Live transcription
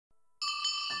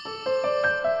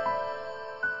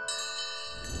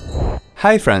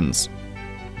Hi friends!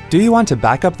 Do you want to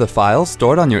back up the files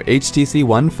stored on your HTC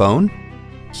One phone?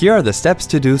 Here are the steps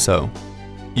to do so.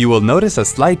 You will notice a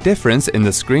slight difference in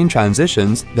the screen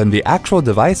transitions than the actual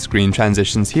device screen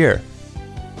transitions here.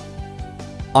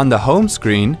 On the home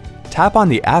screen, tap on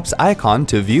the apps icon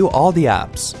to view all the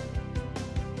apps.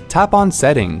 Tap on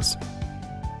Settings.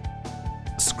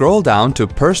 Scroll down to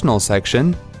Personal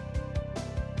section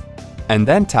and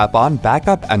then tap on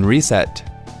Backup and Reset.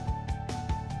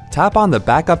 Tap on the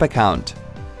backup account.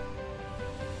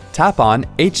 Tap on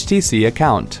HTC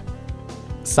account.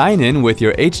 Sign in with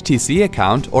your HTC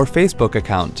account or Facebook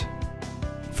account.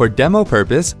 For demo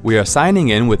purpose, we are signing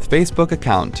in with Facebook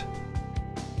account.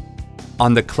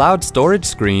 On the cloud storage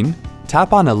screen,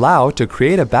 tap on Allow to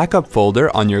create a backup folder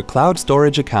on your cloud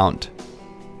storage account.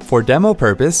 For demo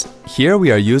purpose, here we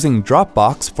are using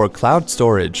Dropbox for cloud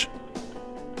storage.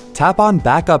 Tap on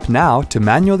Backup Now to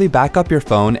manually back up your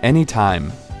phone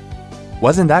anytime.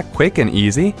 Wasn't that quick and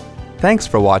easy? Thanks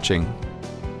for watching.